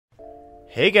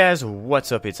Hey guys,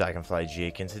 what's up? It's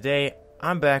Jake, and today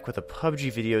I'm back with a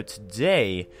PUBG video.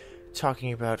 Today,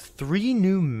 talking about 3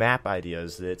 new map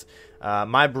ideas that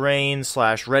my brain /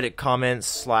 Reddit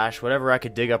comments / whatever I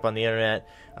could dig up on the internet,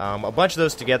 a bunch of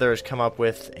those together has come up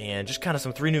with, and just kind of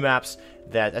some 3 new maps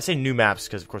that, I say new maps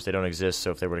because of course they don't exist,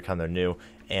 so if they were to come they're new,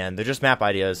 and they're just map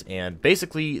ideas, and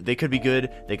basically they could be good,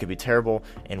 they could be terrible,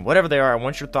 and whatever they are, I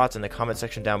want your thoughts in the comment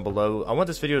section down below. I want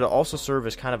this video to also serve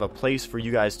as kind of a place for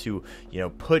you guys to,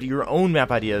 put your own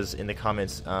map ideas in the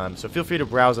comments, so feel free to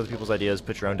browse other people's ideas,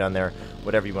 put your own down there,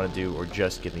 whatever you want to do, or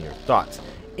just give me your thoughts.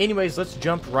 Anyways, let's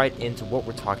jump right into what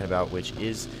we're talking about, which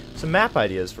is some map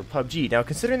ideas for PUBG. Now,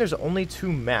 considering there's only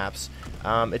 2 maps,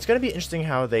 it's going to be interesting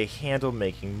how they handle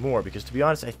making more, because to be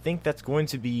honest, I think that's going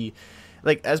to be,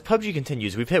 like, as PUBG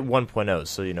continues, we've hit 1.0,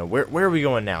 so, where are we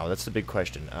going now? That's the big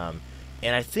question.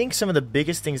 And I think some of the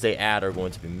biggest things they add are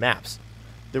going to be maps.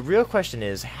 The real question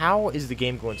is, how is the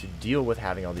game going to deal with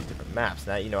having all these different maps?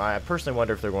 Now, I personally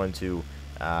wonder if they're going to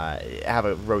have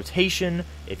a rotation,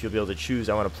 if you'll be able to choose,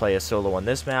 I want to play a solo on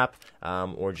this map,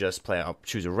 or just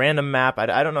choose a random map.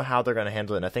 I don't know how they're going to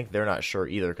handle it, and I think they're not sure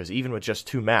either, because even with just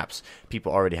 2 maps,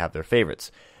 people already have their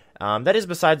favorites. That is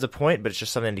besides the point, but it's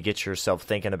just something to get yourself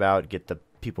thinking about, get the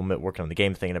people working on the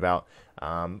game thinking about.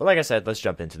 But like I said, let's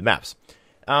jump into the maps.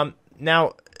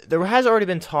 Now, there has already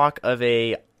been talk of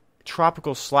a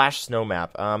tropical / snow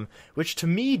map, which to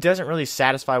me doesn't really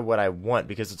satisfy what I want,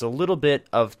 because it's a little bit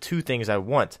of 2 things I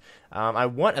want. I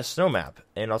want a snow map,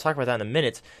 and I'll talk about that in a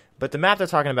minute, but the map they're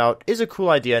talking about is a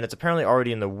cool idea, and it's apparently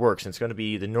already in the works, and it's going to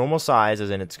be the normal size, as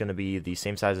in it's going to be the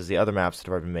same size as the other maps that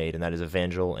have already been made, and that is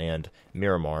Evangel and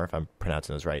Miramar, if I'm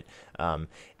pronouncing those right.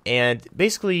 And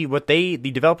basically what the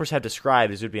developers have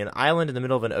described is it would be an island in the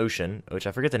middle of an ocean, which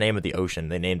I forget the name of the ocean,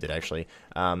 they named it actually,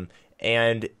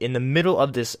 and in the middle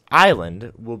of this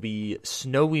island will be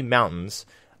snowy mountains,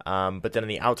 but then on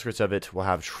the outskirts of it we'll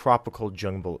have tropical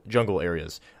jungle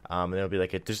areas. And there'll be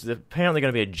there's apparently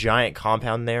going to be a giant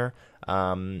compound there,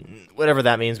 whatever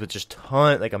that means, with just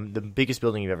the biggest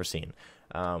building you've ever seen.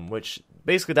 Which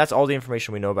basically that's all the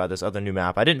information we know about this other new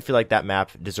map. I didn't feel like that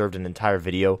map deserved an entire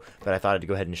video, but I thought I'd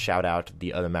go ahead and shout out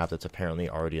the other map that's apparently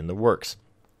already in the works.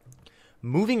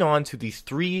 Moving on to the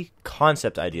 3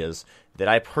 concept ideas that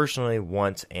I personally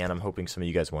want, and I'm hoping some of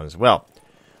you guys want as well.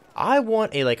 I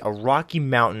want a Rocky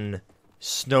Mountain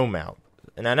snow map.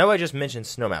 And I know I just mentioned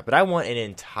snow map, but I want an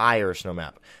entire snow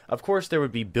map. Of course, there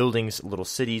would be buildings, little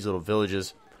cities, little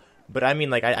villages, but I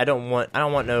mean, I don't want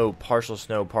no partial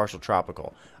snow, partial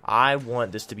tropical. I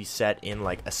want this to be set in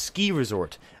a ski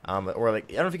resort, or I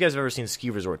don't know if you guys have ever seen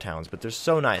ski resort towns, but they're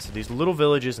so nice. These little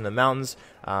villages in the mountains,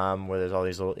 where there's all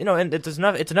these little, and it's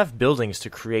enough buildings to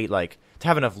create to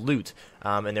have enough loot,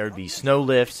 and there would be snow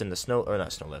lifts and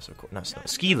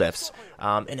ski lifts,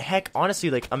 and heck,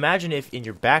 honestly, imagine if in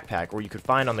your backpack, or you could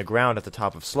find on the ground at the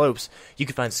top of slopes, you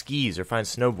could find skis or find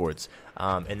snowboards,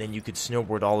 and then you could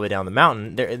snowboard all the way down the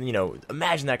mountain. There,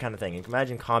 imagine that kind of thing.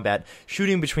 Imagine combat,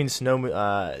 shooting between skis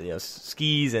and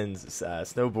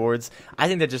snowboards. I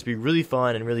think that'd just be really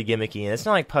fun and really gimmicky, and it's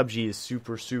not like PUBG is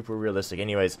super realistic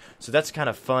anyways, so that's kind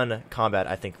of fun combat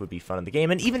I think would be fun in the game.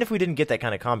 And even if we didn't get that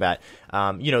kind of combat,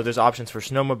 there's options for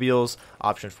snowmobiles,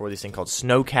 options for this thing called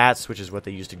snowcats, which is what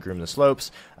they use to groom the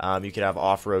slopes. You could have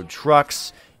off-road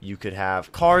trucks, you could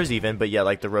have cars even, but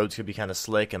yeah, the roads could be kind of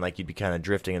slick, and you'd be kind of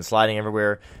drifting and sliding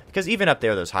everywhere, because even up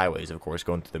there's highways, of course,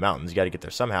 going through the mountains. You got to get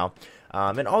there somehow,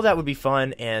 and all that would be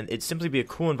fun, and it'd simply be a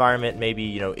cool environment.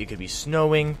 Maybe it could be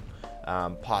snowing,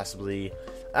 possibly.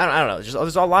 I don't know.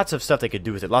 There's lots of stuff they could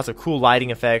do with it. Lots of cool lighting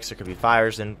effects. There could be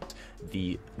fires, and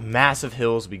the massive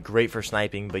hills would be great for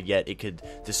sniping. But yet,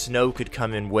 the snow could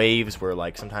come in waves where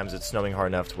sometimes it's snowing hard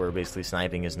enough to where basically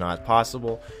sniping is not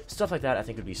possible. Stuff like that I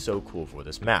think would be so cool for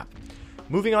this map.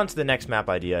 Moving on to the next map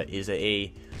idea is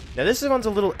now this one's a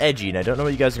little edgy, and I don't know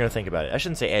what you guys are going to think about it. I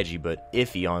shouldn't say edgy, but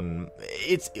iffy on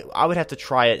I would have to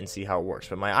try it and see how it works.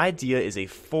 But my idea is a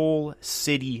full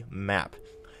city map.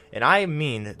 And I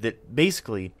mean that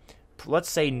basically, let's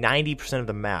say 90% of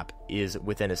the map is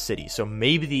within a city. So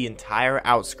maybe the entire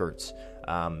outskirts,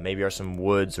 maybe are some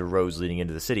woods or roads leading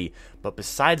into the city. But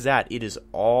besides that, it is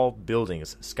all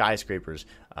buildings, skyscrapers,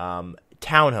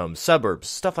 townhomes, suburbs,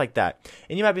 stuff like that.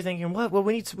 And you might be thinking, what? Well,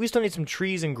 we still need some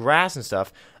trees and grass and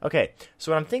stuff. Okay,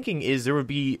 so what I'm thinking is there would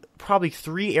be probably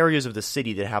 3 areas of the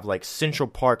city that have Central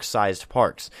Park sized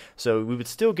parks. So we would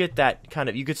still get that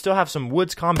you could still have some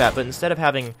woods combat, but instead of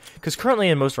having, because currently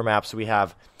in most of our maps we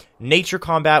have nature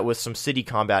combat with some city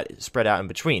combat spread out in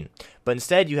between. But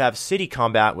instead, you have city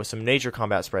combat with some nature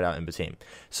combat spread out in between.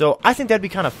 So I think that'd be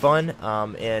kind of fun,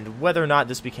 and whether or not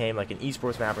this became like an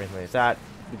esports map or anything like that,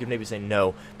 we could maybe say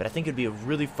no, but I think it'd be a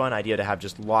really fun idea to have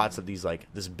just lots of these, like,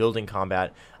 this building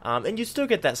combat, and you still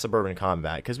get that suburban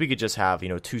combat, because we could just have, you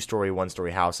know, 2-story,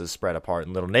 1-story houses spread apart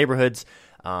in little neighborhoods,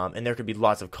 and there could be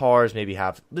lots of cars, maybe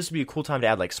this would be a cool time to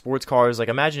add, like, sports cars. Like,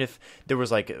 imagine if there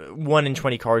was, like, 1 in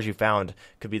 20 cars you found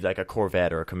could be, like, a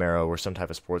Corvette or a Camaro or some type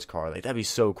of sports car. Like, that'd be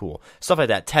so cool. Stuff like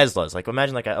that. Teslas. Like,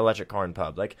 imagine, like, an electric car in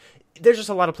pub. Like, there's just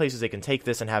a lot of places they can take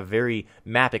this and have very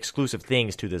map-exclusive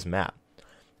things to this map.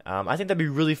 I think that'd be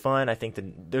really fun. I think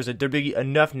that there'd be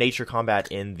enough nature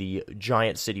combat in the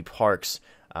giant city parks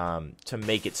to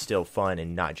make it still fun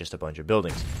and not just a bunch of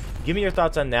buildings. Give me your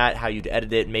thoughts on that, how you'd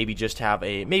edit it. Maybe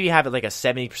have it like a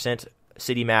 70%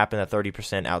 city map and a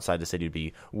 30% outside the city would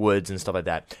be woods and stuff like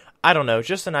that. I don't know,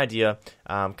 just an idea.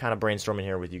 Kind of brainstorming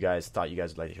here with you guys. Thought you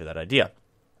guys would like to hear that idea.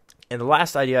 And the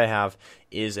last idea I have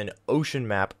is an ocean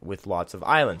map with lots of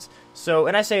islands. So,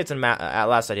 and I say it's a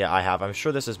last idea I have. I'm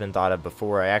sure this has been thought of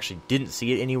before. I actually didn't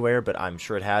see it anywhere, but I'm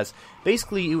sure it has.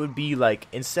 Basically, it would be like,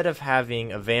 instead of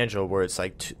having Evangel where it's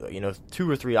like 2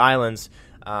 or 3 islands,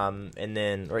 and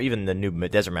then, or even the new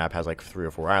desert map has like 3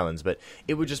 or 4 islands, but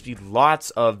it would just be lots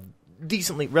of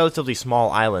relatively small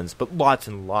islands, but lots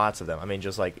and lots of them. I mean,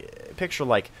 just like, picture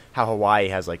like how Hawaii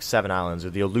has like 7 islands,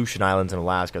 or the Aleutian Islands in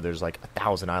Alaska, there's like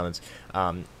 1,000 islands.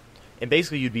 And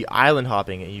basically you'd be island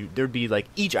hopping, and there'd be like,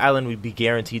 each island would be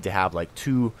guaranteed to have like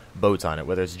 2 boats on it,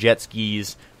 whether it's jet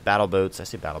skis, battle boats. I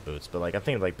say battle boats, but like, I'm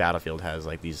thinking like Battlefield has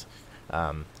like these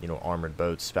armored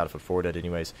boats. Battlefield 4 did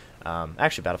anyways.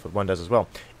 Actually, Battlefield 1 does as well.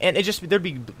 And there'd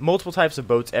be multiple types of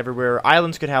boats everywhere.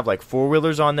 Islands could have like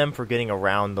 4-wheelers on them for getting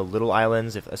around the little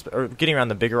islands, or getting around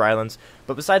the bigger islands.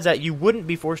 But besides that, you wouldn't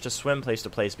be forced to swim place to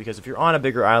place, because if you're on a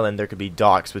bigger island, there could be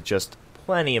docks with just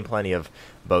plenty and plenty of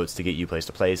boats to get you place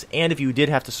to place. And if you did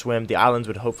have to swim, the islands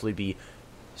would hopefully be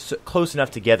close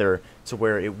enough together to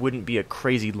where it wouldn't be a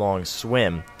crazy long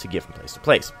swim to get from place to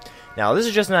place. Now, this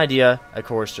is just an idea, of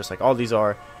course, just like all these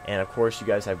are, and of course you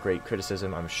guys have great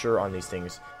criticism, I'm sure, on these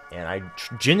things, and I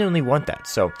genuinely want that.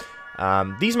 So,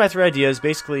 these are my 3 ideas,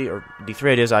 basically, or the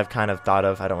 3 ideas I've kind of thought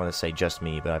of. I don't want to say just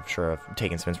me, but I'm sure I've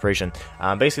taken some inspiration.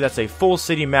 Basically, that's a full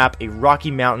city map, a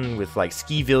rocky mountain with, like,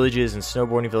 ski villages and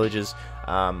snowboarding villages,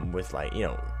 with, like,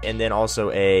 and then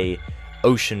also a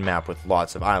ocean map with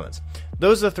lots of islands.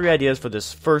 Those are the 3 ideas for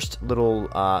this first little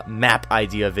map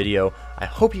idea video. I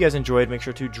hope you guys enjoyed. Make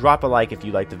sure to drop a like if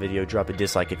you liked the video, drop a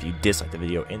dislike if you disliked the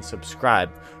video, and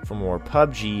subscribe for more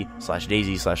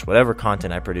PUBG/DayZ/whatever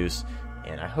content I produce.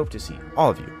 And I hope to see all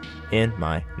of you in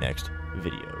my next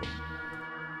video.